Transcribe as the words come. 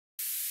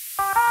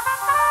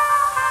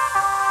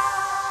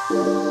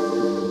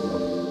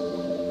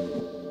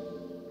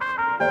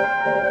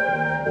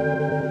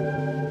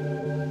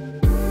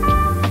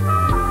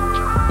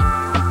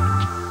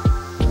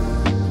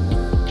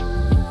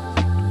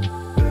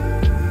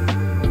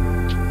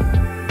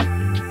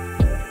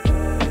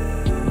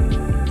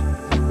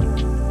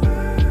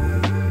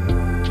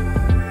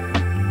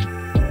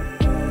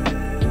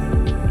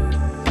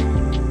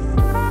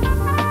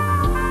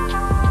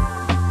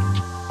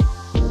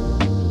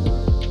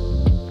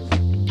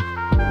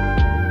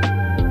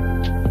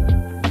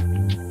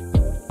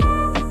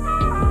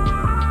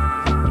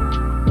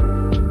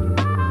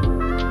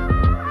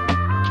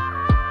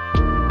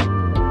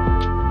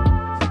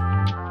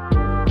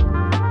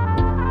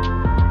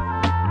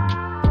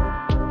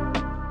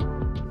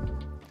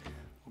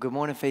Good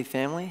morning, Faith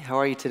family. How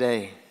are you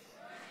today?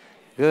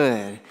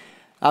 Good.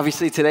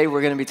 Obviously, today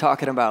we're going to be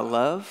talking about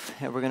love,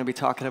 and we're going to be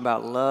talking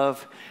about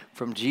love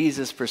from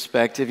Jesus'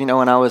 perspective. You know,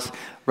 when I was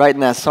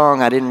writing that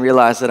song, I didn't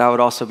realize that I would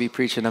also be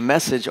preaching a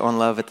message on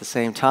love at the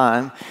same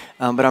time,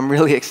 but I'm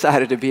really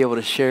excited to be able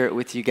to share it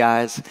with you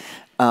guys.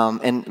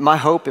 And my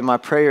hope and my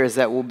prayer is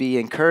that we'll be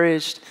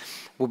encouraged,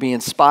 we'll be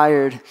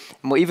inspired,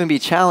 and we'll even be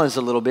challenged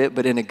a little bit,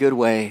 but in a good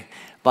way,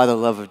 by the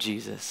love of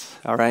Jesus,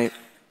 all right?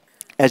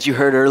 As you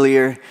heard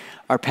earlier,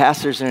 our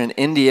pastors are in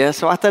India,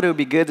 so I thought it would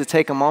be good to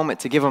take a moment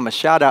to give them a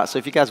shout out. So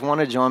if you guys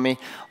want to join me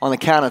on the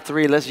count of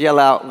three, let's yell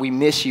out, "We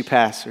miss you,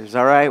 pastors."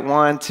 All right,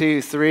 1,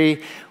 2,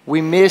 3.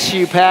 We miss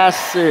you,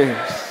 pastors.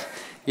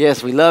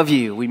 Yes, we love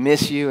you. We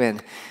miss you,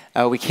 and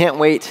we can't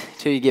wait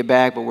till you get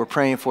back, but we're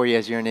praying for you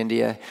as you're in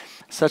India.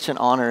 Such an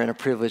honor and a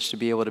privilege to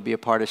be able to be a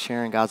part of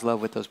sharing God's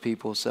love with those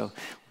people. So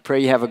pray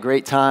you have a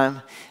great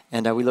time,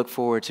 and we look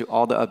forward to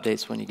all the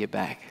updates when you get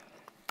back.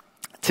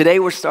 Today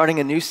we're starting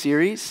a new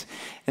series,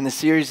 and the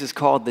series is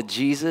called The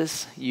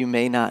Jesus You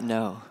May Not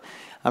Know.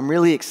 I'm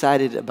really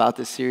excited about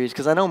this series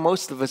because I know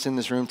most of us in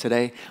this room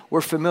today, we're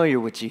familiar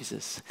with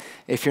Jesus.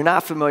 If you're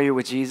not familiar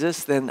with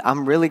Jesus, then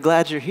I'm really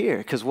glad you're here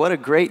because what a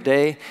great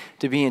day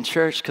to be in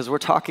church because we're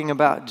talking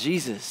about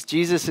Jesus.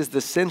 Jesus is the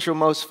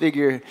centralmost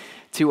figure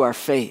to our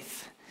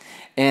faith.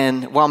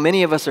 And while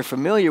many of us are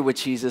familiar with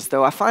Jesus,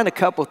 though, I find a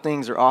couple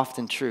things are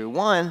often true.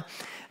 One,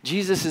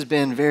 Jesus has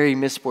been very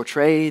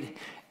misportrayed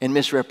and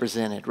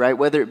misrepresented, right?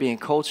 Whether it be in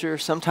culture,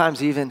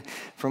 sometimes even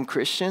from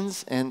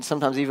Christians, and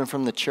sometimes even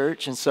from the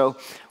church. And so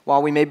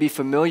while we may be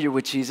familiar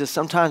with Jesus,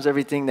 sometimes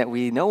everything that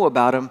we know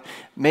about him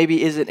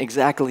maybe isn't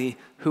exactly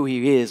who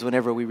he is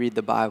whenever we read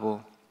the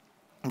Bible.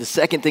 The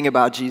second thing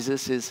about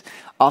Jesus is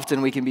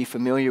often we can be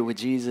familiar with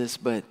Jesus,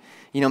 but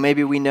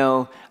maybe we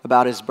know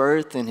about his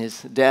birth and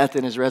his death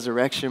and his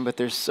resurrection, but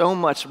there's so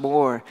much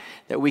more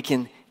that we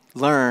can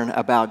learn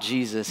about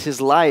Jesus.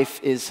 His life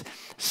is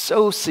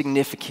so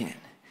significant.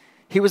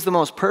 He was the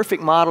most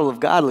perfect model of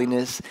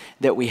godliness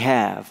that we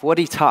have. What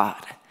he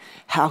taught,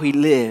 how he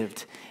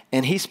lived,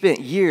 and he spent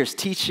years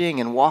teaching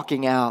and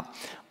walking out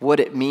what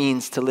it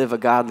means to live a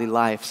godly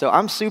life. So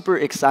I'm super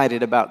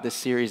excited about this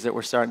series that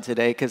we're starting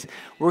today because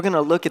we're going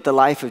to look at the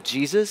life of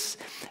Jesus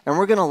and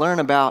we're going to learn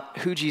about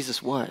who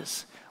Jesus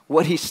was,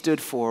 what he stood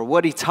for,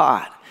 what he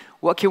taught.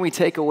 What can we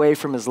take away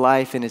from his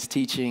life and his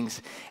teachings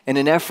in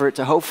an effort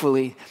to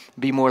hopefully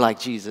be more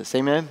like Jesus?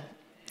 Amen?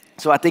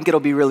 So I think it'll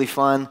be really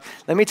fun.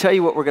 Let me tell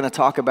you what we're going to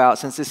talk about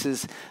since this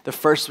is the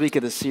first week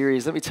of the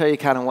series. Let me tell you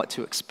kind of what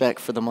to expect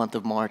for the month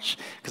of March.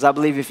 Because I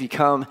believe if you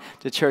come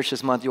to church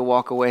this month, you'll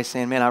walk away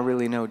saying, man, I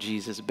really know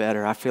Jesus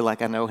better. I feel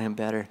like I know him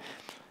better.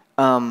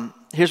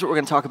 Here's what we're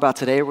going to talk about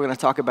today. We're going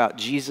to talk about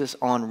Jesus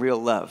on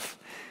real love.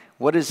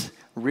 What does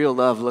real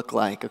love look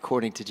like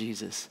according to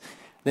Jesus?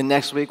 Then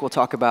next week, we'll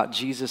talk about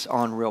Jesus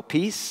on real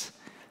peace.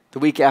 The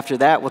week after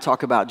that, we'll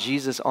talk about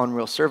Jesus on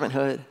real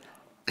servanthood.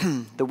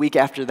 The week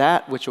after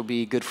that, which will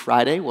be Good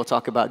Friday, we'll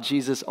talk about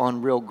Jesus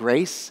on real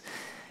grace.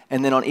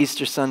 And then on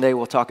Easter Sunday,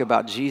 we'll talk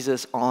about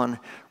Jesus on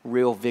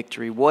real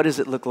victory. What does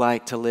it look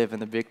like to live in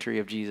the victory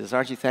of Jesus?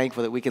 Aren't you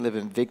thankful that we can live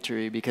in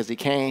victory because he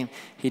came,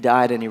 he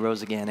died, and he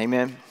rose again?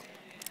 Amen?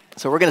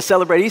 So we're going to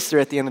celebrate Easter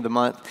at the end of the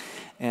month,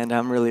 and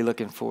I'm really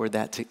looking forward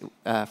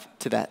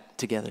to that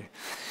together.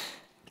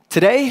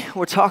 Today,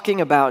 we're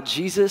talking about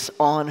Jesus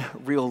on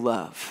real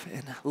love.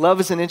 And love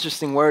is an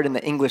interesting word in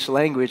the English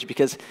language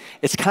because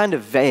it's kind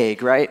of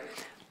vague, right?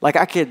 Like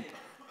I could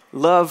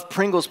love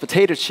Pringles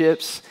potato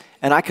chips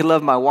and I could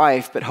love my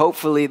wife, but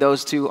hopefully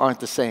those two aren't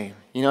the same.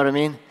 You know what I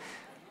mean?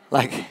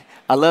 Like,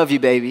 I love you,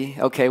 baby.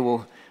 Okay,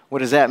 well, what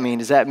does that mean?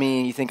 Does that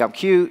mean you think I'm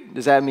cute?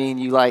 Does that mean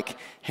you like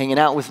hanging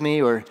out with me?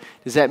 Or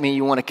does that mean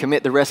you want to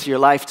commit the rest of your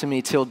life to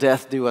me till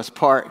death do us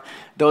part?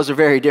 Those are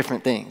very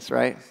different things,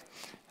 right?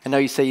 I know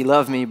you say you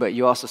love me, but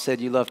you also said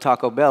you love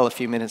Taco Bell a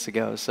few minutes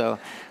ago, so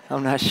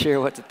I'm not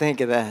sure what to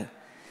think of that.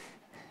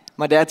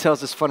 My dad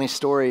tells this funny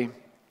story.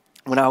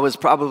 When I was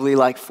probably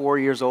like 4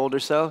 years old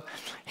or so,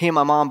 he and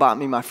my mom bought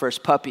me my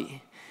first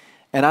puppy.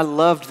 And I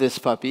loved this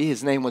puppy.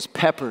 His name was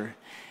Pepper.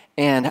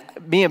 And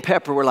me and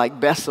Pepper were like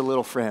best of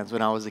little friends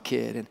when I was a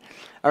kid. And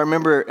I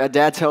remember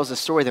Dad tells a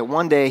story that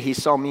one day he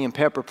saw me and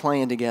Pepper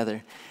playing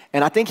together.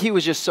 And I think he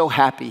was just so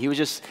happy. He was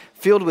just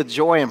filled with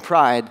joy and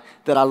pride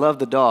that I loved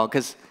the dog.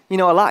 Because You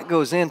know, a lot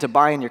goes into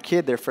buying your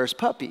kid their first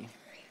puppy.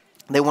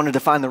 They wanted to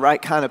find the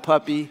right kind of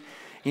puppy.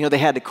 You know, they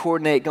had to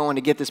coordinate going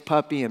to get this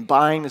puppy and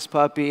buying this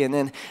puppy, and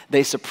then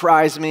they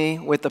surprised me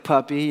with the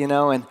puppy, you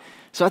know, and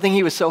so I think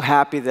he was so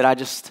happy that I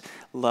just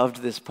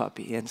loved this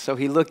puppy. And so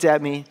he looked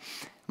at me, and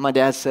my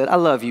dad said, "I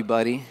love you,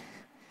 buddy."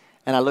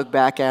 And I looked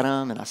back at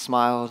him, and I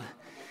smiled.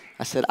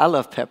 I said, "I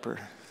love Pepper."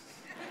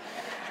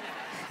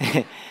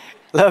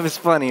 Love is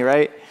funny,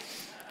 right?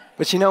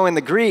 But you know, in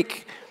the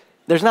Greek,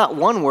 there's not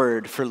one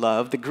word for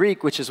love. The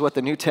Greek, which is what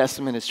the New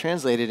Testament is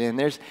translated in,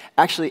 there's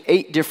actually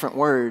 8 different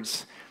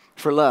words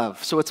for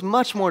love. So it's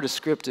much more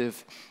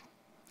descriptive.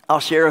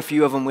 I'll share a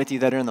few of them with you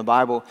that are in the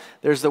Bible.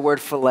 There's the word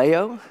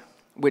phileo,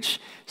 which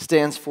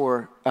stands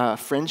for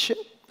friendship.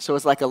 So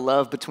it's like a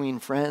love between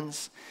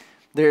friends.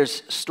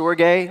 There's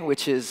storge,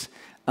 which is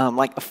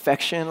like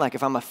affection, like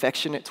if I'm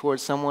affectionate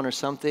towards someone or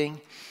something.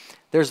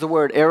 There's the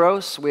word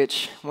eros,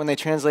 which when they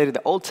translated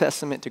the Old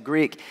Testament to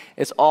Greek,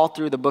 it's all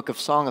through the book of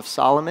Song of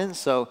Solomon.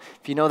 So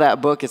if you know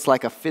that book, it's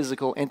like a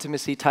physical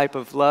intimacy type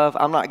of love.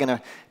 I'm not going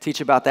to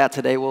teach about that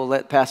today. We'll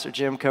let Pastor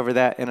Jim cover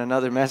that in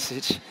another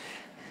message.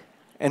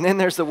 And then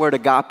there's the word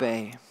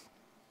agape.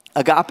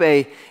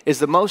 Agape is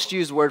the most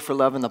used word for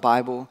love in the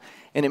Bible,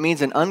 and it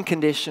means an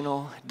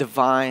unconditional,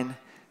 divine,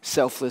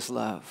 selfless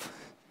love.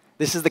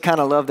 This is the kind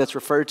of love that's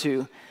referred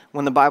to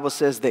when the Bible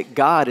says that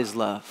God is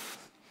love.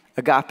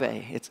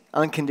 Agape, it's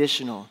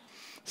unconditional,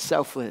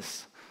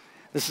 selfless.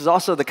 This is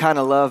also the kind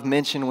of love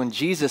mentioned when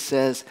Jesus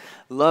says,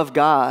 love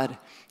God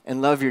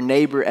and love your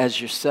neighbor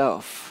as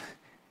yourself.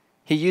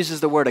 He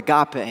uses the word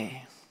agape,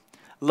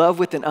 love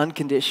with an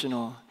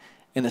unconditional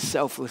and a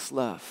selfless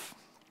love.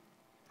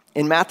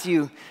 In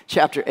Matthew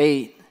chapter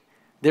 8,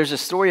 there's a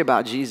story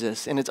about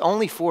Jesus, and it's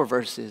only 4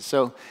 verses.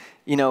 So,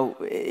 you know,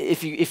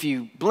 if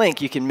you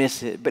blink, you can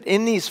miss it. But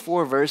in these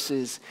 4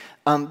 verses,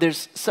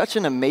 there's such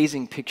an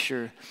amazing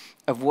picture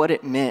of what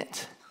it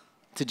meant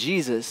to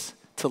Jesus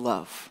to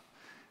love.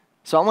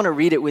 So I want to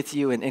read it with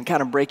you and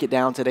kind of break it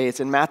down today. It's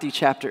in Matthew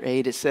chapter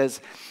 8. It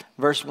says,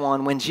 verse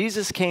 1, when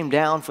Jesus came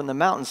down from the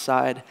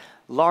mountainside,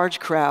 large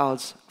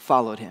crowds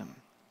followed him.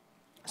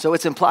 So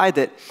it's implied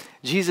that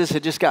Jesus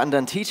had just gotten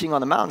done teaching on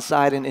the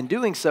mountainside, and in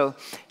doing so,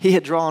 he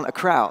had drawn a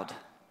crowd.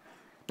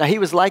 Now, he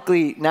was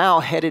likely now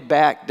headed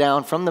back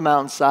down from the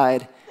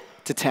mountainside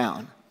to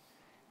town,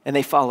 and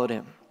they followed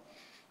him.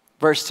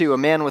 Verse 2, a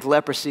man with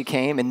leprosy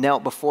came and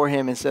knelt before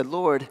him and said,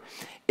 Lord,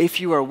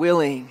 if you are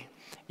willing,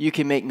 you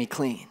can make me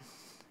clean.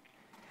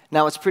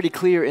 Now, it's pretty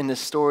clear in this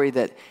story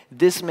that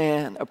this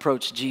man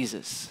approached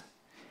Jesus.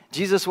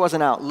 Jesus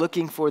wasn't out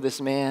looking for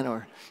this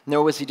man,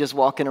 nor was he just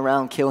walking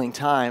around killing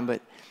time,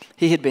 but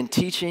he had been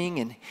teaching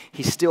and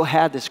he still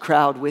had this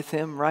crowd with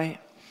him, right?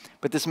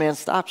 But this man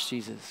stops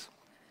Jesus.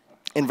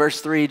 In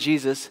verse 3,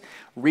 Jesus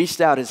reached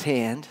out his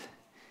hand.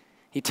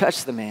 He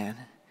touched the man.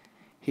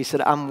 He said,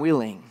 I'm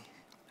willing.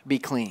 Be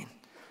clean.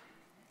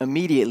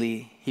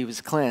 Immediately, he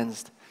was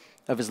cleansed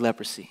of his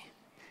leprosy.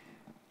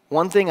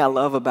 One thing I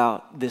love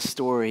about this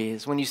story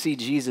is when you see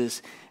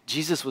Jesus,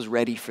 Jesus was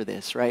ready for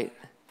this, right?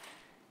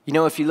 You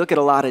know, if you look at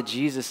a lot of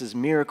Jesus's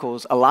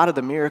miracles, a lot of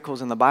the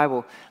miracles in the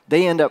Bible,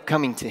 they end up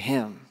coming to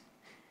him.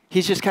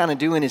 He's just kind of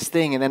doing his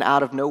thing, and then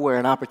out of nowhere,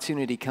 an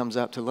opportunity comes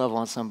up to love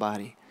on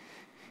somebody.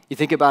 You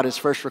think about his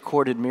first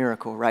recorded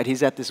miracle, right?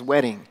 He's at this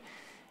wedding,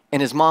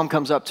 and his mom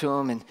comes up to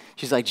him, and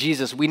she's like,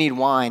 Jesus, we need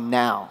wine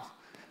now.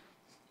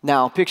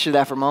 Now, picture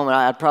that for a moment.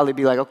 I'd probably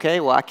be like, okay,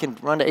 well, I can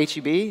run to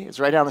H-E-B. It's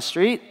right down the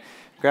street.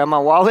 Grab my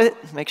wallet,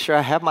 make sure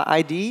I have my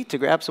ID to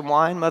grab some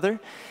wine, mother.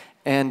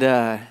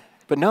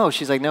 But no,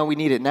 she's like, no, we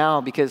need it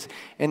now, because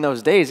in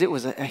those days, it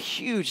was a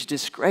huge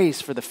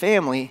disgrace for the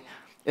family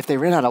if they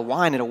ran out of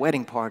wine at a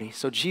wedding party.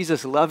 So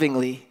Jesus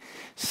lovingly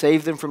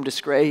saved them from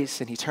disgrace,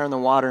 and he turned the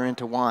water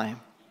into wine.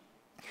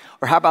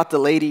 Or how about the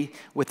lady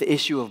with the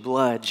issue of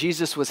blood?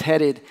 Jesus was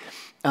headed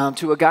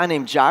to a guy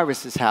named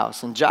Jairus'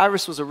 house. And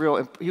Jairus was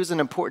he was an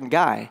important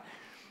guy.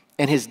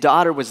 And his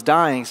daughter was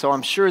dying, so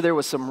I'm sure there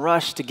was some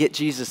rush to get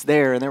Jesus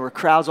there. And there were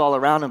crowds all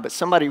around him. But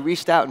somebody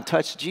reached out and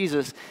touched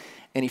Jesus,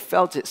 and he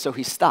felt it, so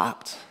he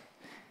stopped.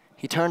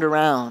 He turned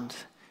around.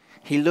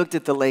 He looked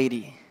at the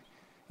lady,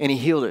 and he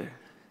healed her.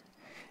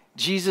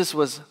 Jesus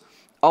was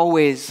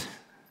always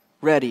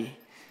ready.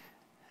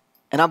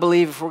 And I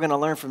believe if we're going to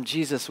learn from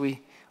Jesus, we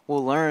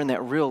will learn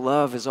that real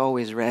love is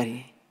always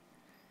ready.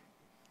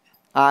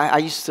 I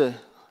used to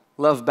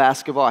love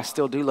basketball. I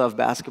still do love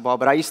basketball,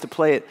 but I used to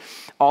play it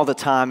all the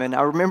time. And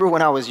I remember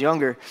when I was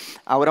younger,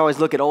 I would always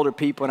look at older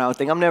people and I would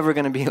think, I'm never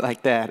going to be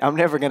like that. I'm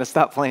never going to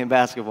stop playing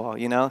basketball,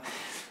 you know.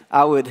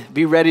 I would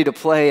be ready to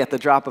play at the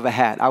drop of a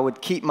hat. I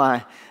would keep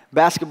my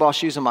basketball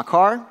shoes in my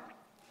car.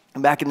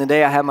 And back in the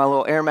day, I had my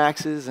little Air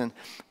Maxes. And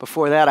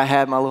before that, I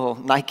had my little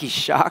Nike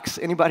Shocks.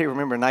 Anybody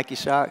remember Nike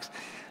Shocks?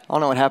 I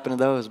don't know what happened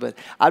to those, but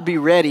I'd be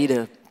ready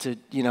to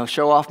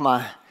show off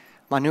my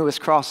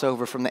newest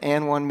crossover from the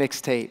And One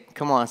mixtape.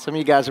 Come on, some of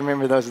you guys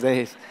remember those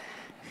days.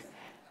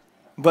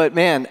 But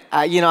man,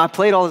 I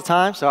played all the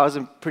time, so I was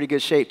in pretty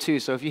good shape too.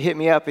 So if you hit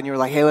me up and you were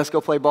like, hey, let's go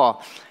play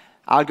ball,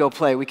 I would go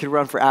play. We could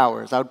run for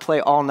hours. I would play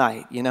all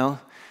night, you know.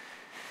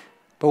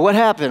 But what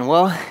happened?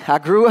 Well, I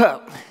grew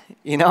up.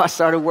 I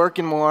started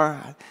working more.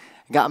 I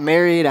got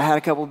married. I had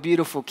a couple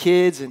beautiful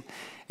kids. And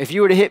if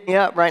you were to hit me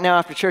up right now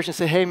after church and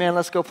say, hey, man,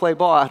 let's go play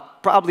ball, I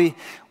probably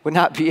would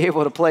not be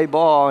able to play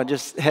ball and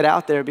just head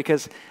out there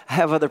because I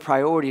have other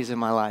priorities in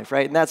my life,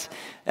 right? And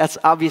that's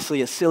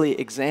obviously a silly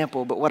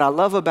example. But what I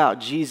love about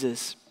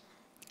Jesus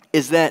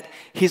is that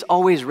he's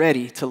always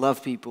ready to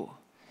love people.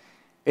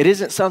 It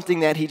isn't something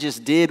that he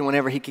just did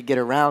whenever he could get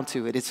around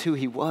to it. It's who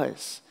he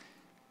was.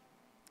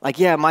 Like,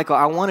 yeah, Michael,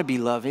 I want to be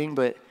loving,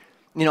 but,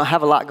 I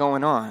have a lot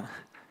going on.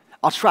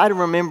 I'll try to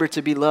remember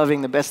to be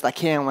loving the best I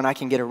can when I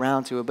can get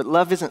around to it. But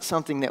love isn't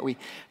something that we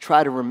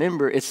try to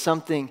remember. It's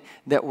something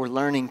that we're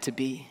learning to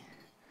be.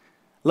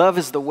 Love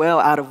is the well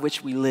out of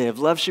which we live.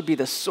 Love should be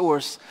the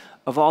source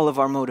of all of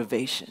our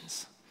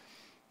motivations.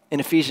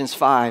 In Ephesians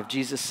 5,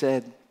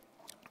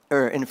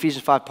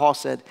 Paul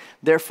said,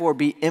 therefore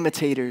be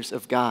imitators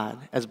of God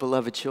as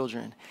beloved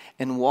children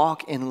and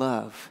walk in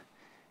love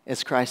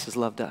as Christ has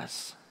loved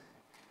us.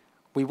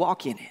 We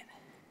walk in it.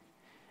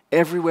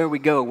 Everywhere we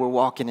go, we're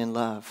walking in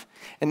love.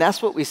 And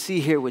that's what we see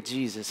here with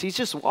Jesus. He's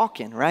just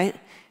walking, right?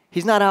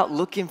 He's not out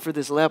looking for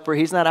this leper.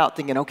 He's not out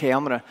thinking, okay,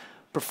 I'm going to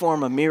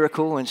perform a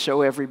miracle and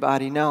show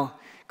everybody. No,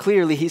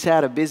 clearly he's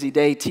had a busy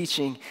day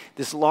teaching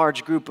this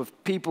large group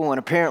of people, and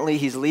apparently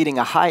he's leading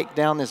a hike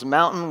down this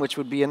mountain, which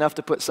would be enough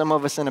to put some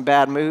of us in a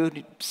bad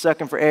mood,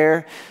 sucking for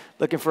air,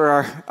 looking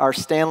for our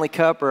Stanley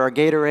Cup or our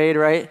Gatorade,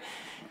 right?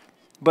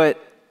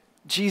 But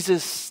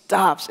Jesus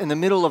stops in the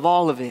middle of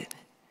all of it.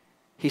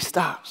 He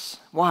stops.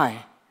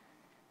 Why?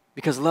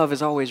 Because love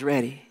is always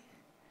ready.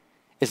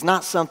 It's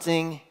not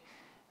something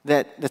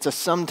that's a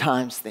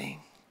sometimes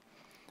thing,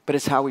 but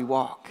it's how we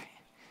walk.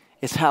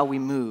 It's how we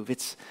move.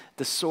 It's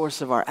the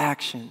source of our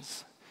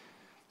actions.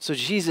 So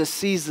Jesus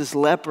sees this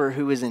leper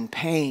who is in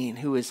pain,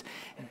 who is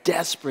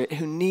desperate,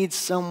 who needs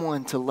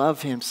someone to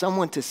love him,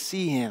 someone to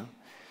see him,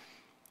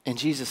 and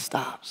Jesus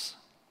stops.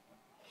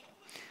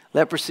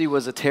 Leprosy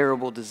was a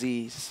terrible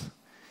disease.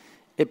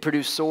 It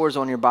produced sores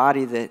on your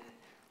body that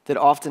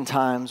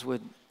oftentimes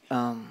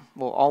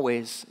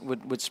always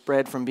would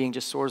spread from being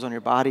just sores on your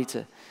body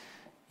to,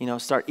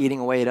 start eating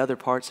away at other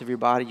parts of your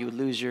body. You would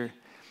lose your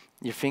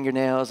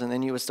fingernails, and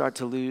then you would start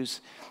to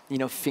lose,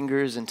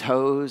 fingers and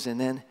toes,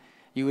 and then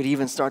you would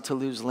even start to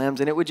lose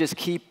limbs, and it would just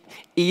keep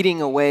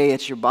eating away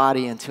at your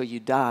body until you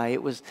die.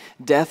 It was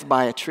death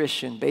by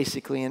attrition,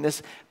 basically, and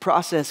this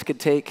process could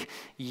take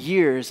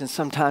years and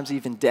sometimes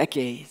even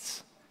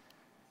decades.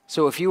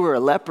 So if you were a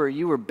leper,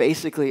 you were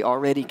basically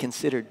already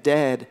considered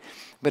dead.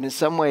 But in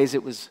some ways,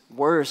 it was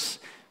worse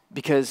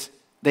because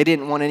they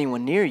didn't want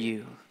anyone near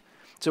you.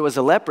 So as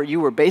a leper, you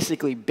were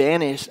basically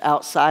banished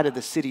outside of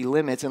the city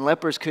limits, and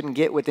lepers couldn't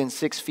get within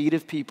 6 feet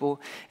of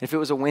people. If it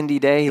was a windy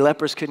day,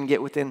 lepers couldn't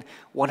get within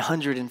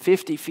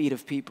 150 feet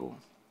of people.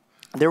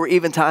 There were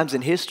even times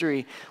in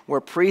history where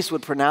priests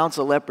would pronounce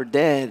a leper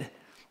dead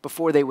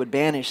before they would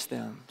banish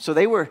them. So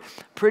they were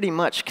pretty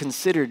much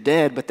considered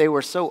dead, but they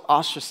were so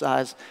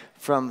ostracized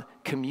from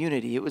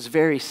community. It was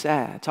very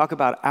sad. Talk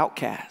about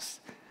outcasts.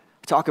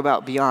 Talk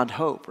about beyond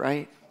hope,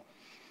 right?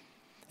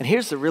 And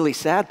here's the really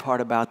sad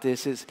part about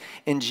this is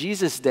in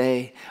Jesus'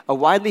 day, a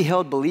widely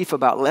held belief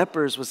about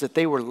lepers was that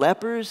they were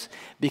lepers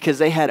because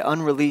they had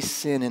unreleased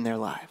sin in their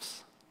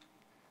lives.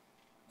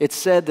 It's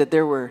said that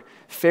there were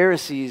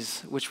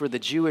Pharisees, which were the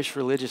Jewish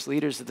religious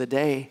leaders of the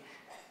day,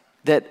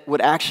 that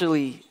would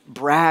actually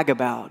brag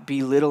about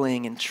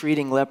belittling and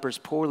treating lepers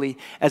poorly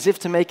as if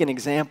to make an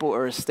example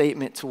or a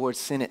statement towards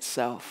sin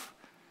itself.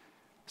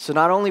 So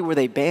not only were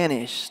they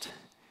banished,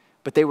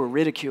 but they were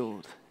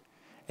ridiculed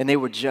and they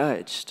were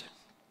judged.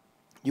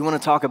 You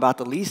want to talk about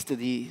the least of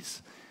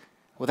these?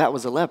 Well, that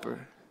was a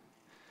leper.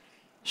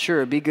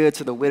 Sure, be good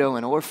to the widow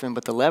and orphan,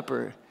 but the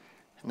leper,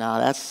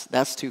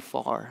 that's too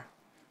far.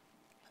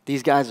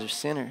 These guys are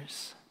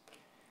sinners.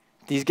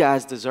 These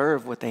guys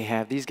deserve what they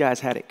have. These guys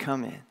had it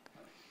coming.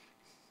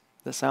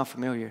 Does that sound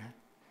familiar?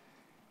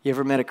 You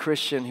ever met a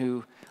Christian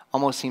who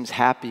almost seems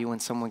happy when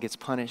someone gets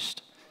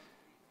punished?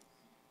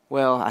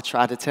 Well, I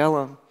tried to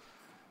tell him.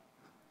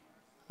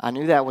 I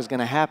knew that was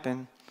going to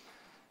happen.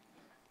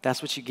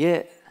 That's what you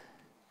get.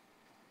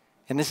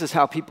 And this is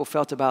how people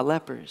felt about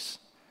lepers.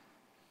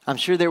 I'm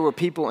sure there were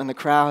people in the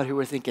crowd who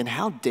were thinking,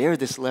 how dare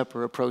this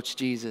leper approach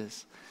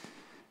Jesus?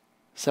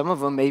 Some of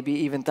them maybe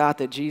even thought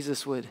that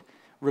Jesus would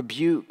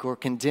rebuke or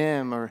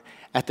condemn or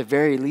at the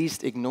very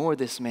least ignore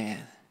this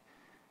man.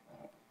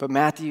 But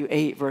Matthew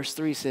 8 verse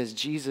 3 says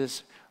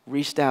Jesus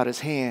reached out his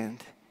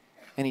hand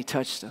and he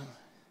touched him.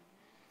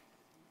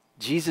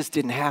 Jesus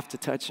didn't have to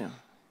touch him.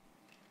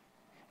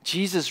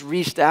 Jesus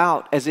reached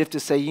out as if to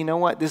say, you know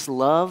what, this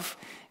love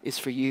is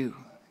for you.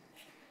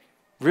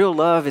 Real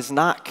love is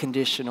not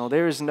conditional.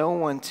 There is no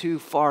one too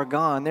far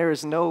gone. There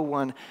is no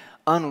one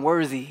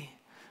unworthy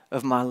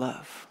of my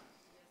love.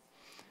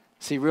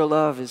 See, real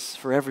love is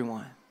for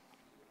everyone.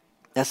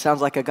 That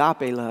sounds like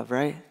agape love,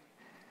 right?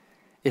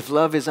 If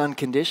love is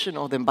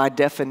unconditional, then by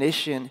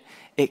definition,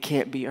 it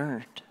can't be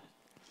earned.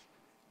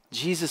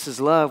 Jesus'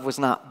 love was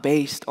not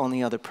based on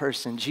the other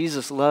person.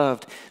 Jesus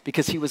loved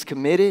because he was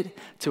committed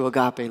to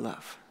agape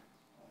love.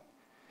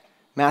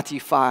 Matthew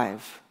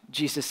 5,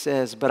 Jesus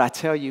says, "But I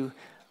tell you,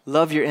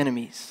 love your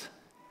enemies.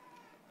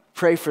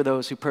 Pray for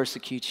those who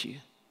persecute you,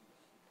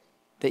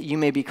 that you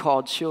may be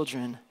called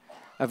children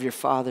of your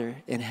Father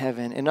in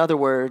heaven." In other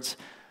words,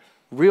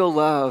 real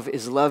love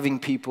is loving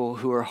people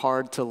who are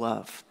hard to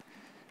love.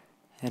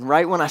 And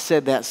right when I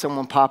said that,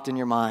 someone popped in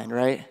your mind,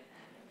 right?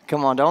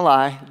 Come on, don't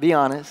lie. Be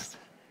honest.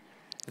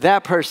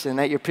 That person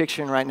that you're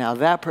picturing right now,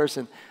 that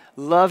person,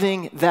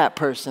 loving that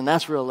person,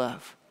 that's real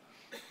love.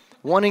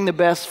 Wanting the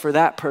best for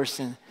that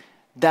person,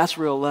 that's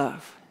real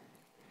love.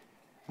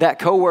 That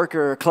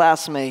coworker or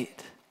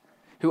classmate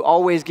who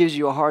always gives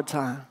you a hard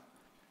time.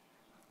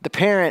 The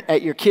parent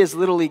at your kid's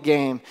Little League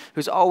game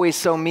who's always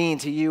so mean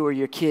to you or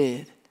your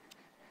kid.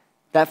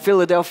 That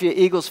Philadelphia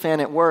Eagles fan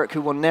at work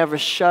who will never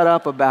shut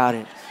up about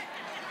it.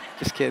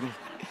 Just kidding.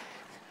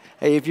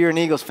 Hey, if you're an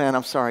Eagles fan,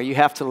 I'm sorry. You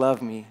have to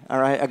love me, all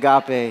right?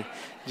 Agape.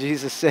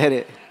 Jesus said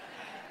it.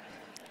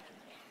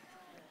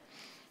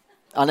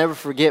 I'll never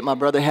forget, my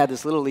brother had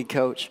this Little League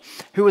coach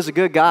who was a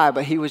good guy,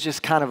 but he was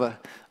just kind of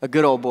a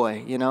good old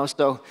boy, you know?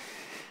 So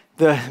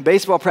the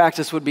baseball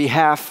practice would be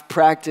half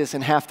practice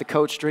and half the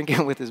coach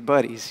drinking with his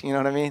buddies, you know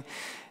what I mean?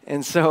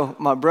 And so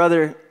my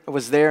brother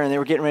was there, and they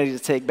were getting ready to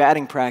take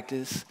batting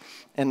practice,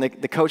 and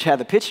the coach had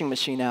the pitching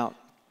machine out.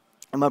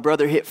 And my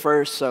brother hit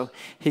first, so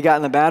he got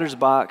in the batter's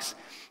box.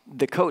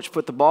 The coach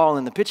put the ball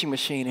in the pitching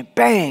machine, and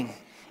bang,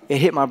 it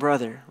hit my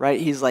brother, right?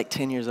 He's like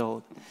 10 years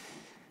old.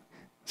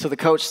 So the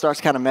coach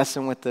starts kind of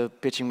messing with the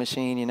pitching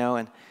machine, you know,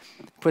 and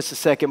puts the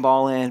second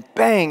ball in.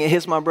 Bang, it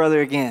hits my brother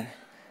again.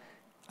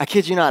 I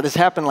kid you not, this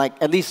happened like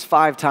at least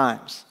 5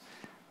 times.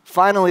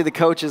 Finally, the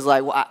coach is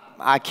like, well,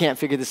 I can't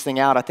figure this thing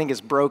out. I think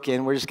it's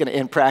broken. We're just going to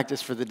end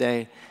practice for the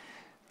day.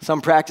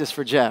 Some practice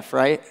for Jeff,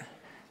 right?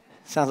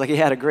 Sounds like he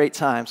had a great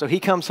time. So he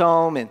comes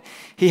home, and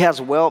he has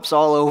whelps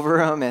all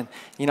over him. And,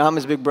 you know, I'm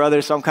his big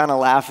brother, so I'm kind of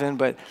laughing.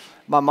 But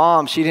my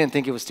mom, she didn't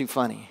think it was too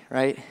funny,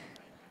 right?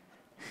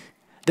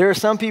 There are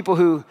some people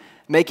who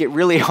make it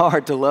really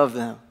hard to love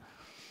them.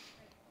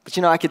 But,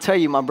 you know, I could tell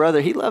you, my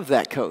brother, he loved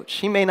that coach.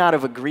 He may not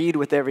have agreed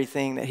with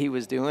everything that he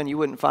was doing. You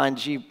wouldn't find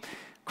G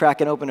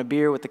cracking open a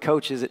beer with the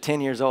coaches at 10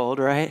 years old,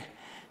 right?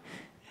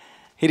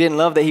 He didn't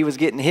love that he was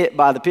getting hit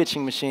by the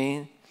pitching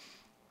machine.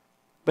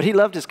 But he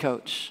loved his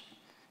coach.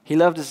 He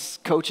loved his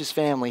coach's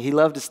family. He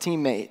loved his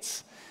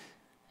teammates.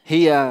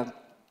 He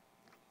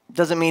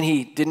doesn't mean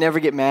he didn't ever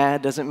get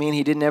mad. Doesn't mean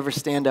he didn't ever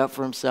stand up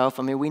for himself.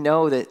 I mean, we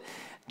know that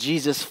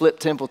Jesus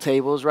flipped temple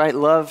tables, right?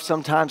 Love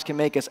sometimes can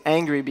make us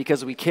angry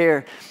because we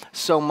care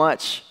so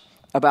much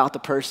about the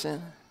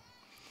person.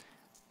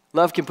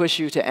 Love can push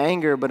you to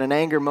anger, but an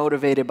anger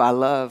motivated by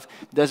love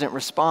doesn't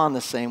respond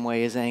the same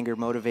way as anger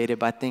motivated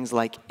by things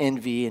like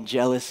envy and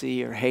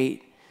jealousy or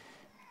hate.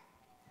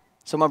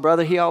 So my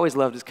brother, he always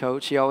loved his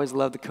coach. He always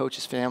loved the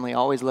coach's family,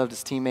 always loved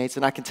his teammates.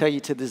 And I can tell you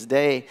to this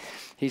day,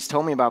 he's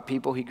told me about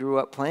people he grew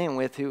up playing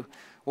with who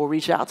will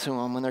reach out to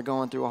him when they're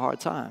going through a hard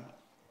time.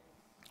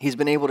 He's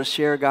been able to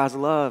share God's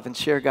love and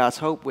share God's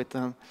hope with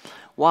them.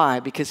 Why?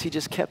 Because he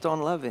just kept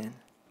on loving.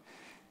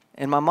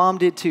 And my mom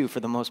did too, for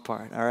the most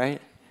part, all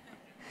right?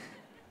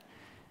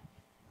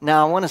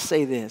 Now, I want to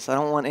say this. I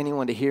don't want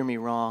anyone to hear me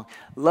wrong.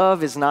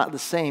 Love is not the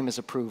same as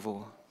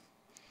approval.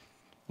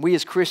 We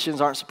as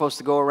Christians aren't supposed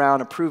to go around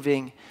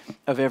approving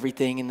of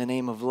everything in the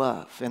name of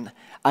love. And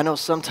I know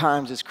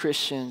sometimes as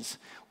Christians,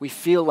 we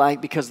feel like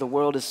because the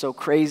world is so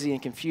crazy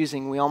and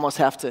confusing, we almost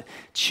have to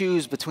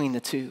choose between the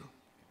two.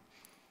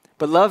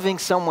 But loving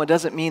someone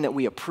doesn't mean that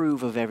we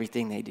approve of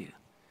everything they do.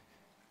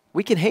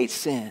 We can hate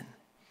sin.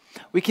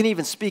 We can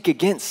even speak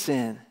against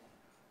sin,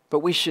 but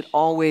we should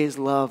always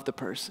love the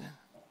person.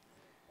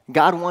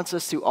 God wants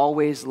us to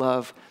always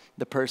love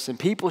the person.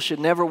 People should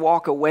never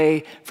walk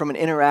away from an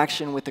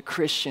interaction with a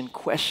Christian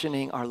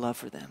questioning our love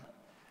for them,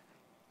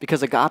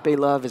 because agape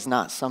love is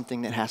not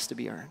something that has to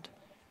be earned.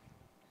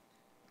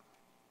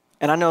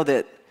 And I know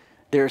that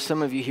there are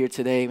some of you here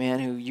today, man,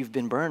 who you've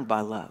been burned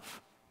by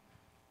love.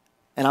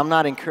 And I'm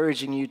not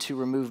encouraging you to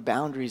remove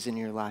boundaries in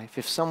your life.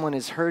 If someone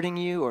is hurting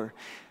you or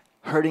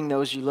hurting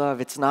those you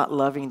love, it's not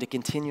loving to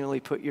continually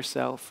put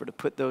yourself or to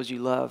put those you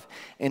love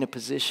in a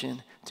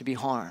position to be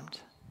harmed.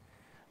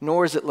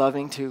 Nor is it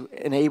loving to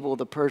enable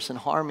the person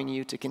harming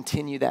you to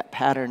continue that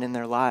pattern in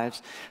their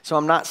lives. So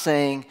I'm not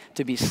saying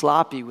to be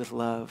sloppy with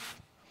love,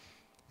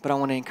 but I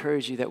want to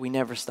encourage you that we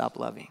never stop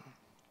loving.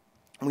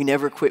 We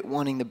never quit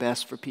wanting the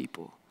best for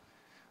people.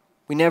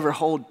 We never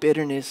hold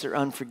bitterness or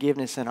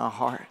unforgiveness in our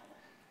heart.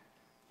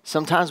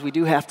 Sometimes we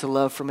do have to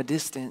love from a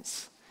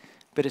distance,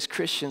 but as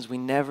Christians, we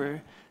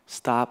never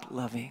stop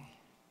loving.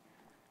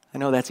 I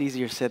know that's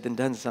easier said than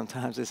done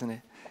sometimes, isn't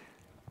it?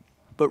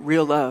 But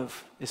real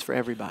love is for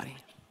everybody.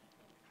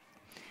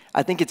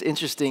 I think it's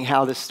interesting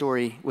how this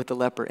story with the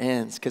leper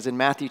ends, because in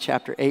Matthew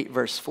chapter 8,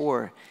 verse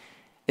 4,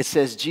 it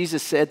says,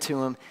 Jesus said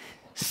to him,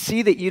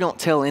 "See that you don't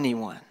tell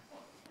anyone,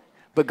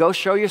 but go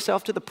show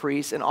yourself to the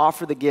priests and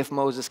offer the gift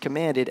Moses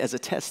commanded as a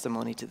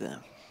testimony to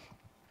them."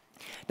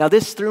 Now,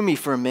 this threw me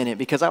for a minute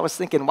because I was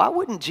thinking, why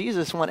wouldn't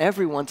Jesus want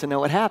everyone to know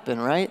what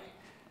happened, right?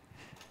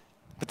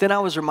 But then I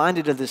was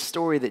reminded of this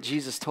story that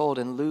Jesus told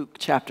in Luke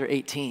chapter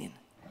 18.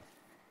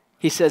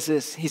 He says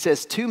this. He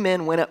says, 2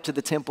 men went up to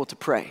the temple to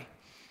pray.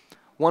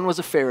 One was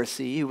a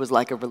Pharisee who was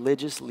like a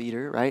religious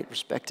leader, right?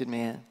 Respected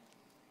man.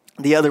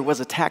 The other was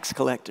a tax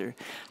collector.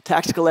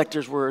 Tax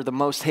collectors were the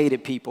most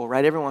hated people,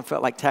 right? Everyone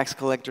felt like tax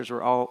collectors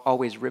were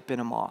always ripping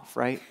them off,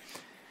 right?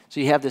 So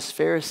you have this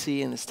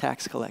Pharisee and this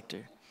tax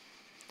collector.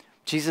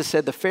 Jesus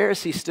said the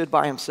Pharisee stood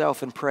by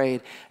himself and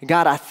prayed,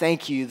 God, I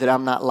thank you that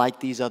I'm not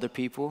like these other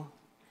people,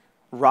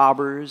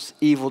 robbers,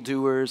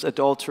 evildoers,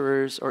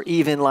 adulterers, or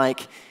even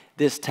like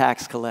this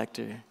tax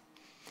collector.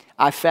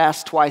 I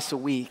fast twice a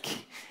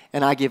week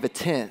and I give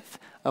 1/10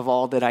 of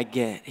all that I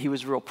get. He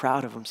was real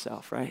proud of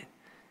himself, right?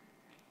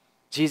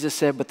 Jesus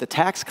said, but the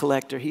tax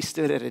collector, he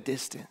stood at a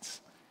distance.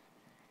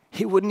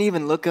 He wouldn't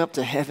even look up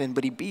to heaven,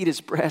 but he beat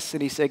his breast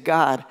and he said,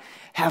 God,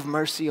 have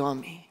mercy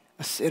on me,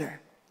 a sinner.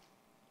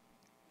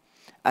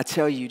 I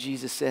tell you,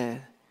 Jesus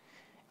said,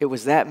 it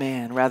was that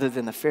man rather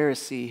than the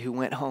Pharisee who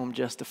went home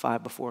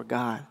justified before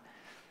God.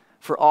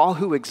 For all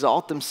who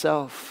exalt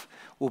themselves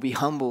will be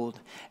humbled,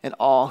 and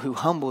all who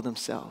humble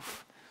themselves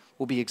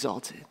will be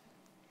exalted.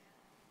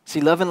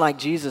 See, loving like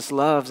Jesus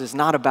loves is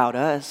not about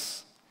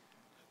us.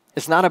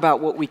 It's not about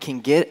what we can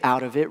get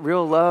out of it.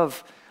 Real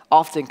love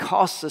often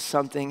costs us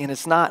something, and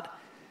it's not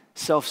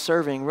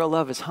self-serving. Real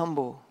love is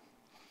humble.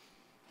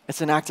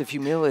 It's an act of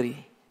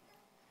humility.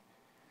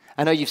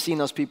 I know you've seen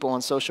those people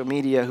on social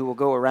media who will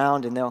go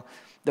around and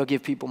they'll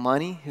give people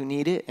money who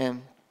need it,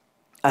 and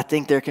I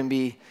think there can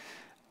be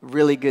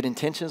really good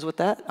intentions with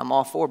that. I'm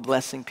all for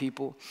blessing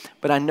people,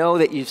 but I know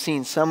that you've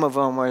seen some of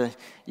them where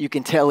you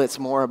can tell it's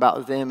more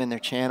about them and their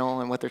channel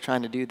and what they're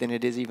trying to do than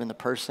it is even the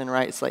person,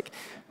 right? It's like,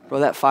 bro,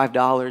 that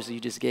 $5 you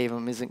just gave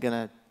him isn't going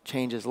to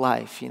change his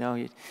life, you know?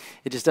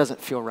 It just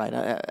doesn't feel right.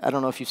 I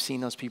don't know if you've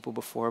seen those people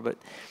before,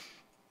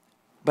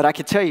 but I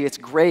can tell you it's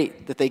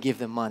great that they give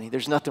them money.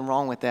 There's nothing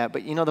wrong with that.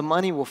 But you know, the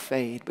money will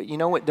fade. But you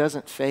know what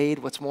doesn't fade?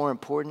 What's more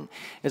important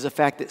is the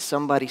fact that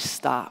somebody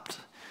stopped.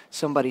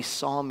 Somebody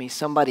saw me.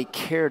 Somebody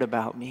cared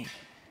about me.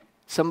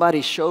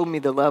 Somebody showed me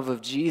the love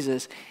of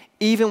Jesus,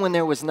 even when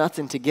there was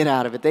nothing to get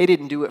out of it. They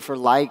didn't do it for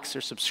likes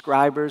or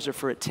subscribers or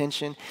for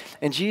attention.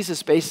 And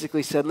Jesus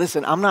basically said,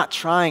 listen, I'm not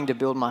trying to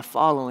build my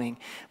following.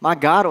 My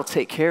God will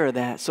take care of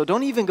that. So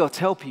don't even go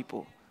tell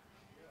people,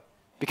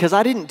 because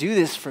I didn't do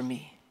this for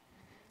me.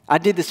 I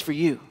did this for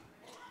you.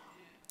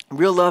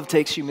 Real love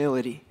takes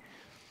humility.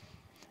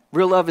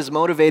 Real love is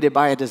motivated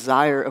by a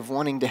desire of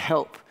wanting to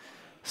help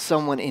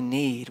someone in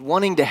need,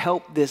 wanting to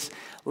help this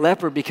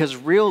leper, because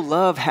real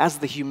love has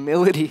the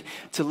humility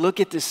to look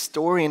at this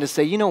story and to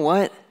say, you know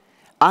what?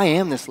 I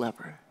am this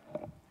leper.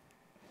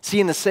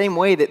 See, in the same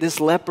way that this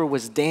leper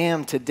was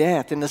damned to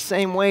death, in the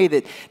same way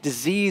that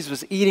disease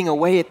was eating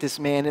away at this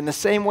man, in the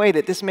same way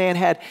that this man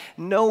had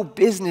no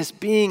business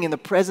being in the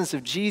presence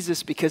of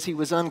Jesus because he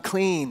was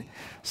unclean,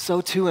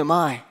 so too am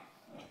I.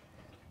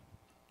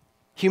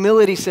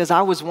 Humility says,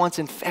 I was once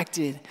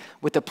infected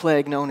with the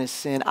plague known as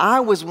sin.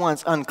 I was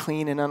once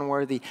unclean and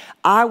unworthy.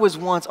 I was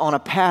once on a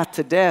path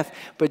to death,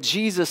 but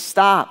Jesus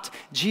stopped.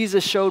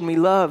 Jesus showed me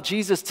love.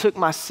 Jesus took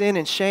my sin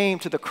and shame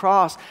to the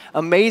cross.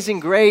 Amazing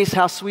grace,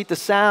 how sweet the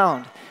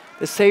sound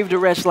that saved a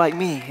wretch like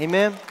me.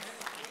 Amen?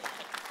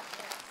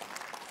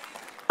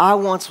 I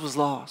once was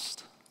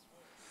lost,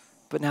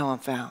 but now I'm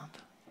found.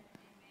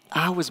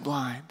 I was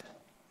blind,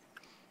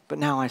 but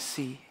now I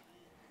see.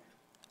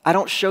 I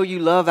don't show you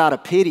love out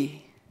of pity.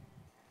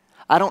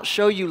 I don't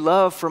show you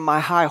love from my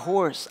high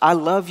horse. I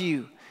love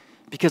you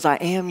because I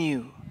am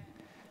you,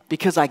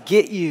 because I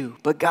get you,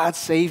 but God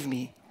saved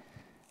me,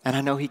 and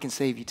I know he can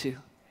save you too.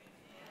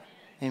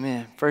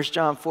 Amen. 1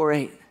 John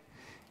 4:8,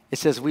 it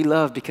says we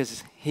love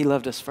because he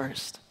loved us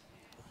first.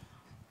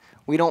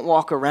 We don't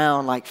walk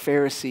around like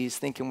Pharisees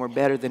thinking we're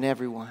better than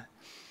everyone,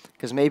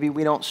 because maybe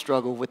we don't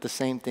struggle with the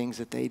same things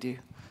that they do.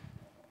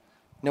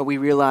 No, we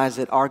realize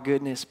that our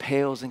goodness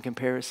pales in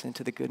comparison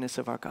to the goodness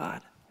of our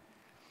God.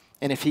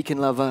 And if he can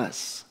love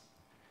us,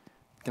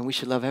 then we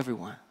should love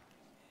everyone.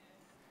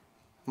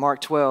 Mark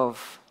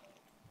 12,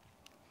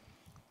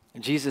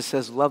 Jesus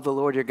says, love the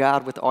Lord your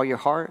God with all your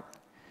heart,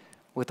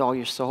 with all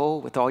your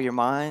soul, with all your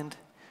mind,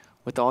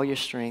 with all your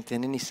strength.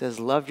 And then he says,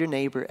 love your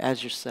neighbor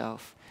as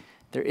yourself.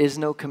 There is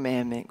no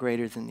commandment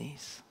greater than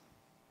these.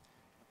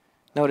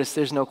 Notice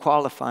there's no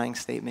qualifying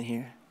statement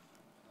here.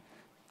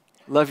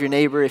 Love your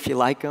neighbor if you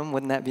like them.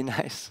 Wouldn't that be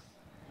nice?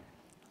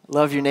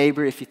 Love your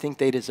neighbor if you think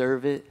they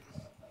deserve it.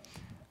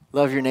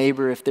 Love your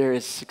neighbor if they're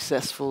as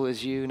successful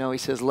as you. No, he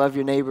says, love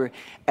your neighbor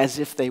as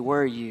if they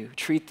were you.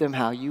 Treat them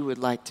how you would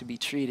like to be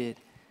treated.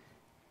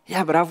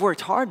 Yeah, but I've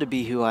worked hard to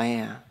be who I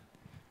am.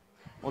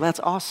 Well,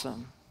 that's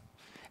awesome.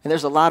 And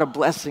there's a lot of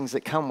blessings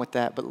that come with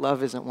that, but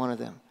love isn't one of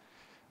them.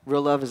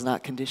 Real love is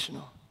not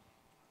conditional.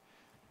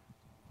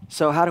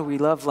 So how do we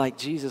love like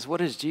Jesus?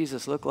 What does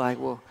Jesus look like?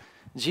 Well,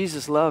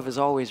 Jesus' love is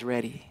always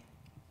ready.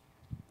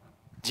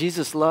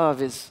 Jesus'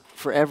 love is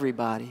for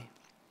everybody.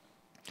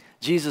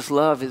 Jesus'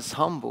 love is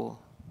humble.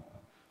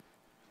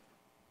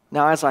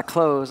 Now, as I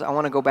close, I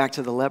want to go back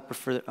to the leper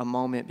for a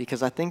moment,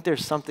 because I think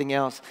there's something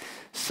else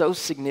so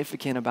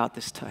significant about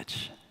this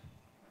touch.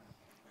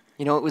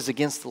 You know, it was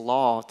against the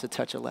law to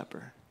touch a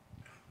leper.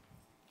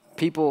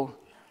 People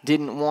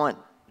didn't want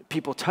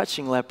people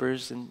touching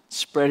lepers and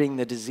spreading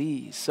the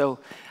disease. So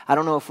I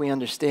don't know if we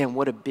understand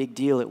what a big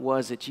deal it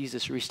was that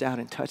Jesus reached out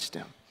and touched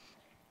him.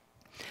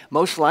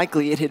 Most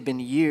likely it had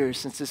been years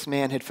since this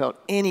man had felt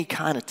any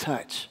kind of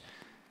touch,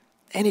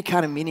 any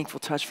kind of meaningful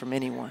touch from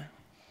anyone.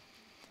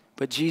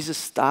 But Jesus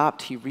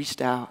stopped, he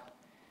reached out,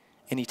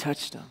 and he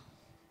touched him.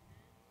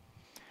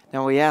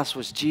 Now we ask,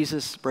 was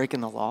Jesus breaking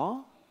the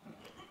law?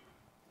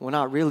 Well,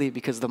 not really,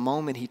 because the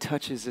moment he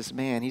touches this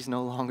man, he's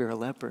no longer a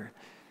leper.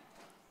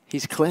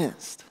 He's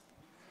cleansed.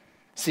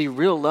 See,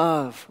 real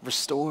love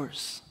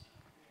restores.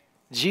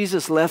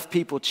 Jesus left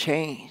people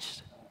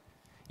changed.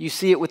 You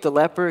see it with the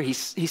leper, he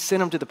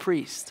sent him to the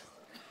priest.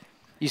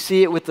 You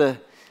see it with the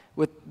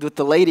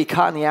lady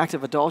caught in the act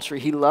of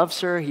adultery. He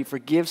loves her, he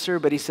forgives her,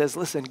 but he says,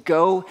 listen,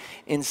 go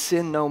and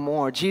sin no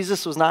more.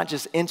 Jesus was not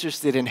just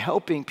interested in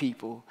helping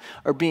people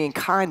or being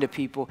kind to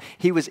people.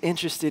 He was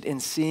interested in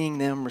seeing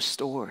them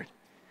restored,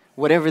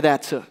 whatever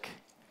that took.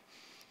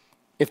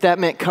 If that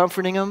meant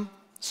comforting them,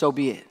 so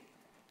be it.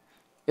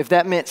 If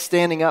that meant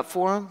standing up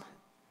for them,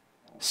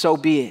 so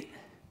be it.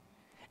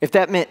 If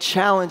that meant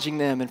challenging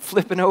them and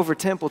flipping over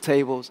temple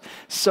tables,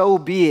 so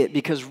be it,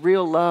 because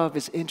real love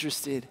is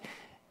interested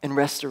in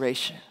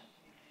restoration.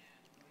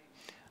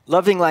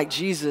 Loving like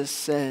Jesus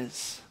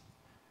says,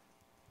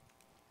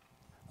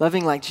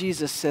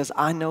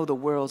 I know the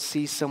world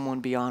sees someone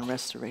beyond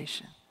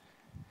restoration.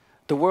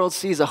 The world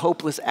sees a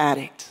hopeless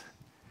addict.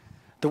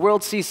 The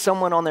world sees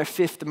someone on their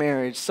fifth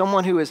marriage,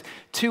 someone who is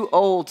too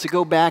old to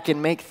go back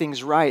and make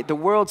things right. The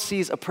world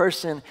sees a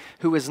person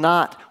who is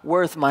not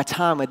worth my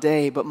time of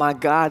day, but my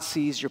God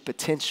sees your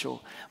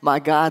potential. My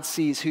God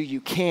sees who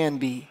you can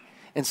be,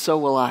 and so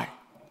will I.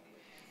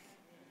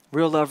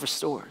 Real love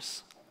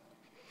restores.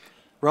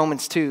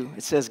 Romans 2,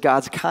 it says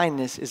God's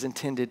kindness is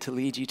intended to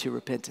lead you to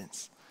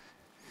repentance.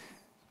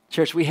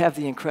 Church, we have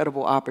the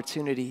incredible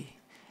opportunity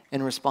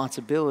and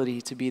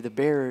responsibility to be the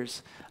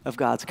bearers of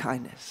God's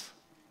kindness,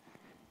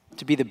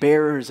 to be the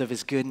bearers of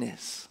his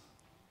goodness.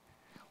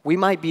 We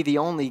might be the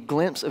only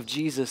glimpse of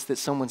Jesus that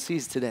someone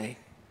sees today.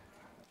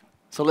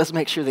 So let's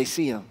make sure they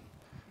see him.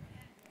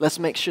 Let's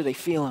make sure they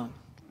feel him.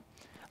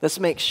 Let's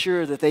make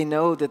sure that they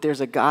know that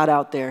there's a God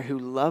out there who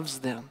loves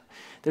them.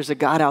 There's a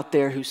God out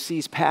there who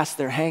sees past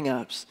their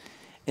hang-ups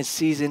and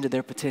sees into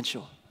their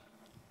potential.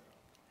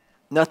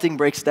 Nothing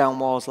breaks down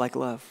walls like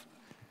love.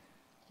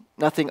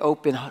 Nothing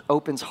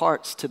opens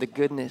hearts to the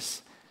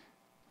goodness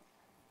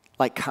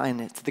like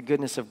kindness, to the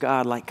goodness of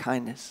God like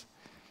kindness.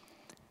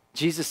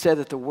 Jesus said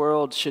that the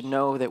world should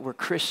know that we're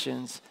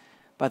Christians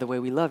by the way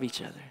we love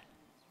each other.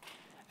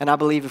 And I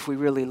believe if we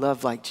really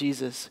love like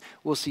Jesus,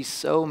 we'll see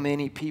so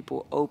many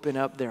people open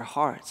up their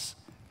hearts.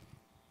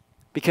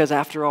 Because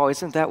after all,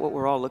 isn't that what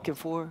we're all looking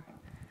for?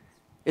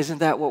 Isn't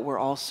that what we're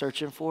all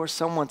searching for?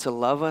 Someone to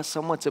love us,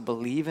 someone to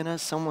believe in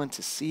us, someone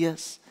to see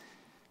us.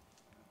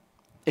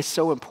 It's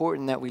so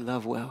important that we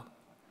love well.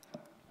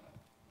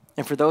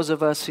 And for those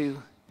of us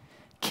who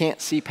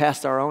can't see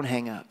past our own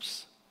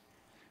hang-ups,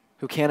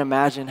 who can't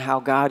imagine how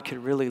God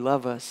could really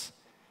love us,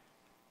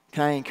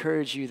 can I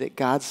encourage you that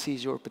God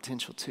sees your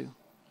potential too?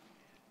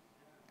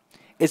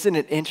 Isn't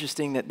it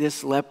interesting that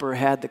this leper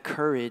had the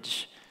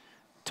courage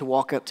to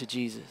walk up to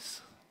Jesus?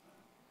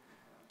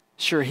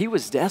 Sure, he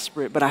was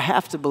desperate, but I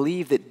have to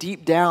believe that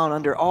deep down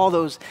under all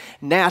those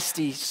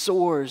nasty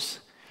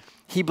sores,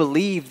 he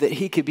believed that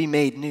he could be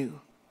made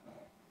new.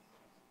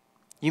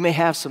 You may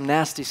have some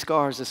nasty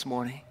scars this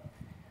morning.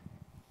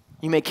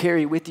 You may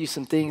carry with you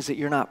some things that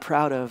you're not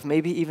proud of,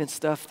 maybe even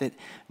stuff that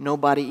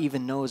nobody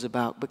even knows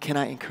about. But can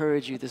I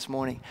encourage you this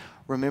morning,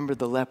 remember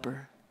the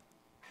leper.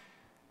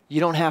 You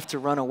don't have to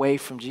run away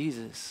from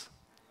Jesus.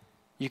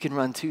 You can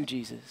run to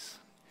Jesus.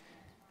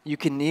 You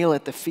can kneel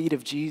at the feet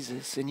of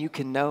Jesus, and you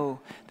can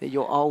know that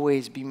you'll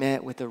always be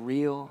met with a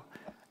real,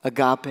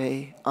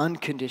 agape,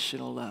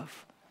 unconditional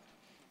love.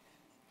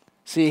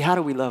 See, how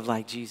do we love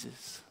like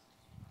Jesus?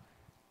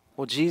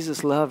 Well,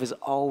 Jesus' love is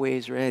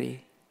always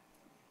ready.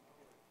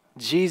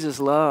 Jesus'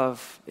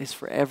 love is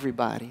for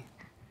everybody.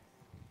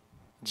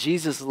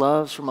 Jesus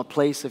loves from a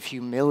place of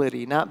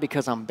humility, not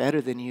because I'm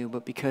better than you,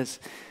 but because,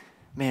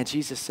 man,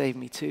 Jesus saved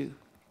me too.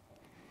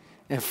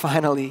 And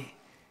finally,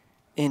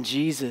 in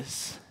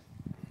Jesus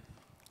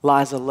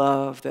lies a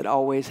love that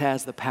always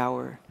has the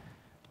power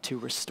to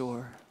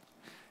restore.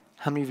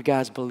 How many of you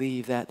guys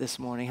believe that this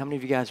morning? How many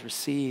of you guys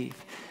receive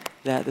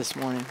that this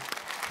morning?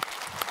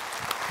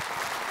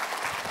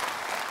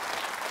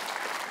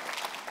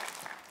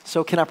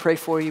 So can I pray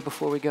for you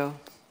before we go?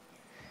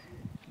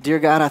 Dear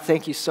God, I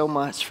thank you so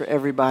much for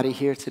everybody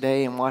here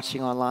today and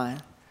watching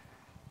online.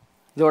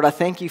 Lord, I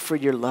thank you for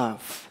your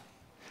love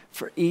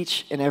for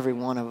each and every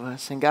one of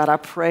us. And God, I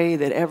pray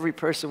that every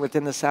person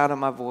within the sound of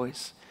my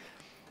voice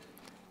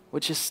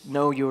would just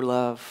know your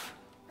love.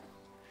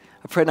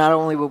 I pray not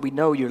only would we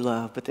know your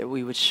love, but that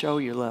we would show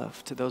your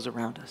love to those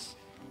around us.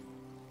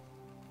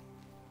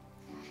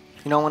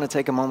 You know, I want to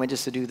take a moment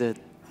just to do the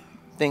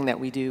thing that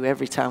we do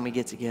every time we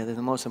get together,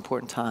 the most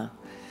important time.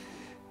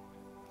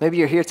 Maybe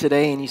you're here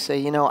today and you say,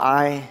 you know,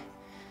 I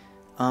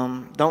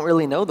don't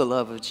really know the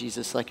love of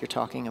Jesus like you're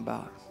talking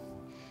about.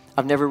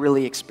 I've never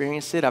really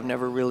experienced it. I've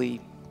never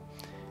really,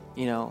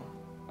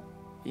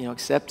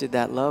 accepted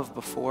that love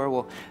before.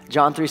 Well,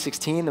 John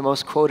 3:16, the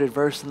most quoted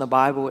verse in the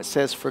Bible, it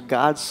says, "For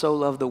God so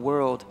loved the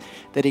world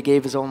that he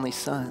gave his only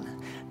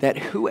son, that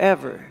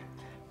whoever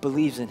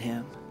believes in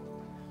him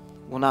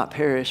will not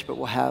perish but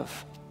will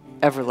have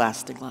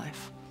everlasting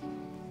life."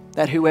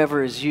 That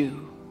whoever is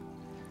you,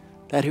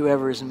 that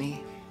whoever is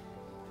me.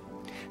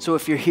 So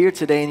if you're here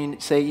today and you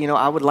say,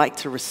 I would like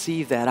to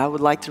receive that. I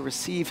would like to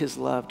receive his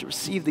love, to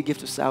receive the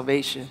gift of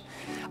salvation.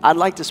 I'd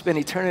like to spend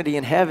eternity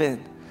in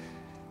heaven.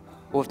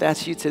 Well, if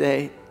that's you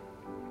today,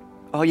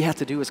 all you have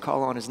to do is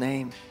call on his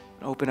name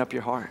and open up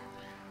your heart.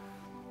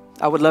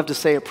 I would love to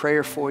say a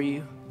prayer for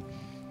you.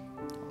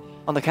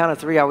 On the count of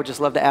 3, I would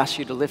just love to ask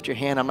you to lift your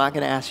hand. I'm not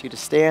going to ask you to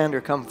stand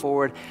or come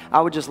forward.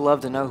 I would just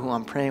love to know who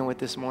I'm praying with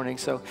this morning.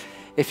 So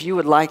if you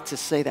would like to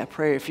say that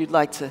prayer, if you'd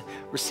like to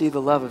receive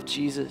the love of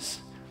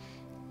Jesus,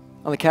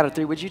 on the count of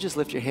 3, would you just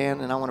lift your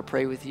hand and I want to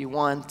pray with you.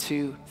 1,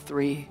 2,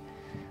 3.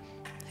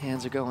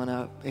 Hands are going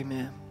up.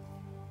 Amen.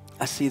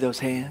 I see those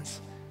hands.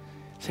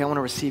 Say, I want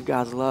to receive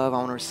God's love. I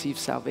want to receive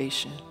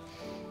salvation.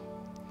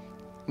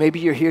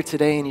 Maybe you're here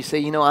today and you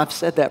say, I've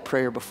said that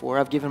prayer before.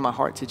 I've given my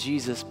heart to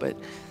Jesus, but,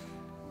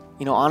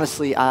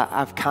 honestly,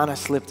 I've kind of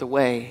slipped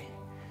away.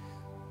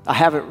 I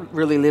haven't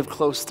really lived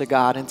close to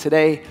God. And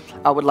today,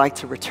 I would like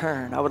to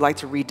return. I would like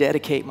to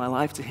rededicate my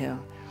life to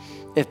him.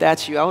 If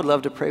that's you, I would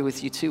love to pray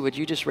with you too. Would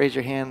you just raise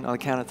your hand on the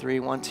count of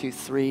 3? 1, 2,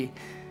 3.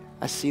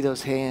 I see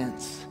those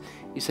hands.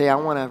 You say, I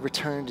want to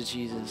return to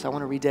Jesus. I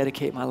want to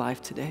rededicate my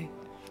life today.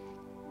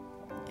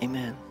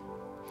 Amen.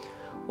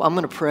 Well, I'm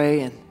going to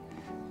pray, and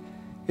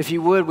if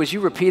you would you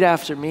repeat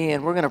after me,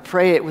 and we're going to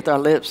pray it with our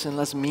lips, and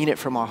let's mean it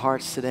from our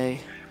hearts today.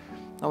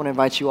 I want to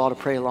invite you all to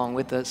pray along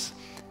with us.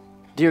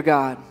 Dear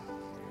God,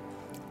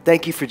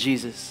 thank you for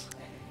Jesus.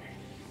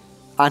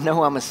 I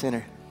know I'm a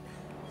sinner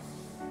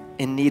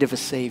in need of a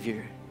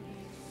Savior,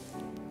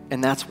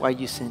 and that's why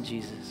you sent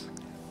Jesus.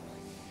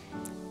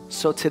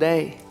 So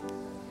today,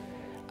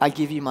 I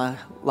give you my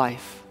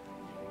life.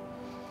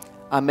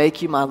 I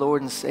make you my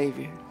Lord and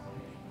Savior.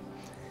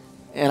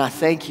 And I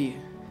thank you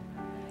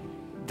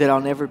that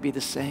I'll never be the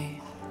same.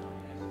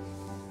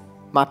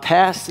 My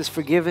past is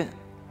forgiven.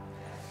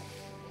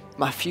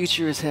 My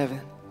future is heaven.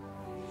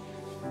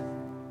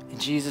 In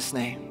Jesus'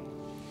 name,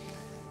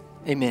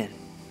 amen.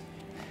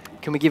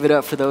 Can we give it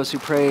up for those who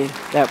prayed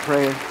that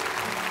prayer?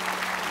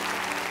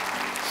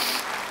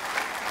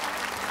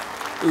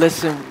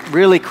 Listen,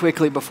 really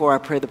quickly before I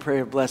pray the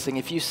prayer of blessing,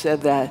 if you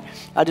said that,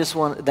 I just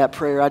want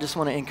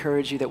to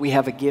encourage you that we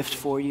have a gift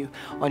for you.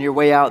 On your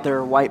way out, there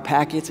are white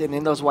packets, and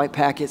in those white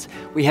packets,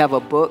 we have a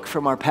book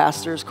from our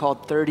pastors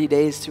called 30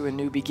 Days to a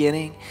New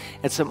Beginning,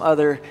 and some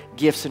other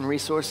gifts and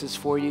resources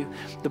for you.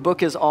 The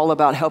book is all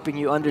about helping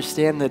you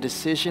understand the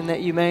decision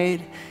that you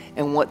made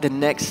and what the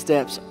next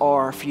steps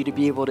are for you to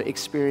be able to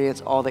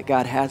experience all that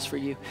God has for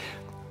you.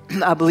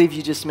 I believe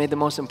you just made the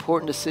most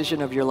important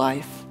decision of your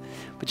life.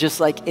 But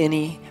just like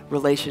any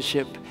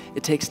relationship,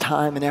 it takes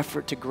time and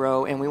effort to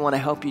grow, and we want to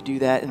help you do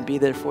that and be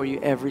there for you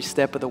every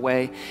step of the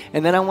way.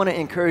 And then I want to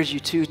encourage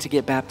you, too, to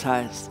get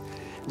baptized.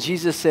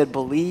 Jesus said,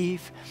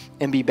 believe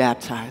and be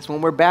baptized.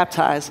 When we're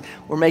baptized,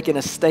 we're making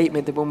a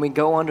statement that when we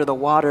go under the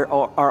water,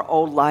 our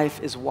old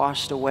life is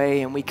washed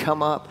away, and we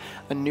come up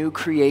a new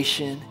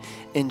creation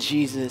in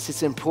Jesus.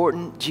 It's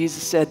important,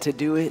 Jesus said, to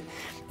do it.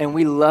 And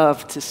we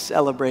love to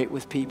celebrate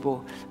with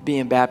people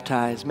being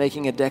baptized,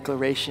 making a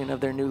declaration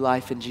of their new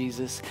life in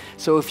Jesus.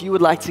 So if you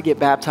would like to get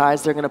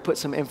baptized, they're going to put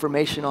some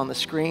information on the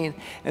screen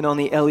and on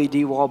the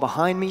LED wall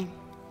behind me.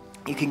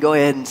 You can go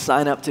ahead and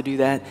sign up to do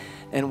that,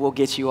 and we'll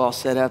get you all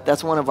set up.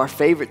 That's one of our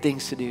favorite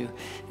things to do,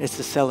 is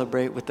to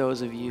celebrate with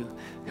those of you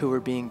who are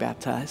being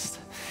baptized.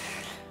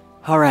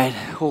 All right.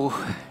 Well,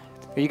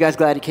 are you guys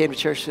glad you came to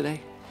church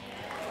today?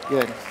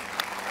 Good.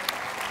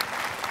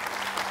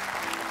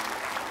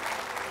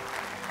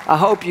 I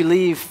hope you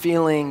leave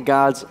feeling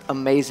God's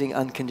amazing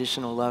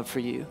unconditional love for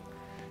you,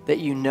 that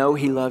you know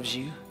he loves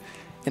you,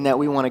 and that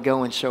we want to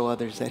go and show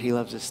others that he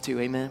loves us too.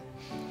 Amen.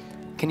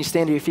 Can you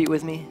stand to your feet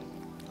with me?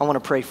 I want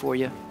to pray for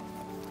you.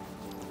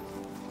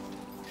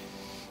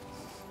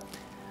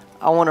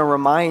 I want to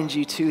remind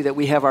you too that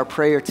we have our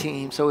prayer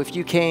team. So if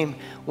you came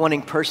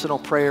wanting personal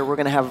prayer, we're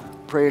going to have a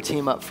prayer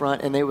team up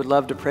front, and they would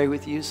love to pray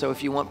with you. So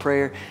if you want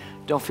prayer,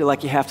 don't feel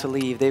like you have to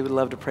leave. They would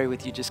love to pray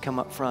with you. Just come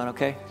up front,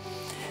 okay?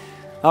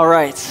 All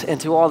right,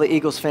 and to all the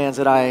Eagles fans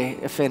that I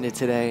offended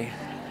today,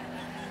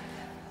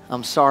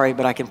 I'm sorry,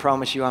 but I can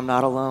promise you I'm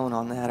not alone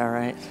on that, all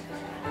right?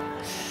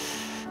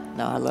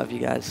 No, I love you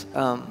guys.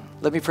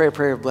 Let me pray a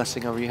prayer of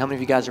blessing over you. How many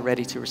of you guys are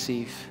ready to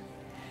receive?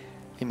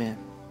 Amen.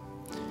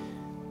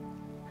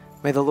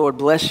 May the Lord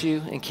bless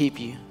you and keep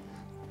you.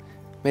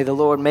 May the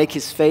Lord make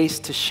his face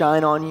to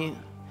shine on you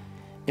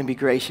and be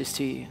gracious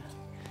to you.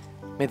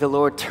 May the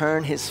Lord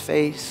turn his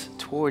face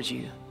towards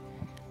you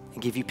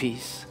and give you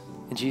peace.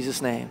 In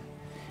Jesus' name.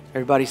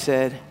 Everybody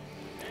said,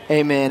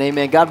 amen,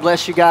 amen. God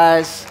bless you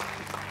guys.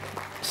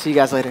 See you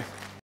guys later.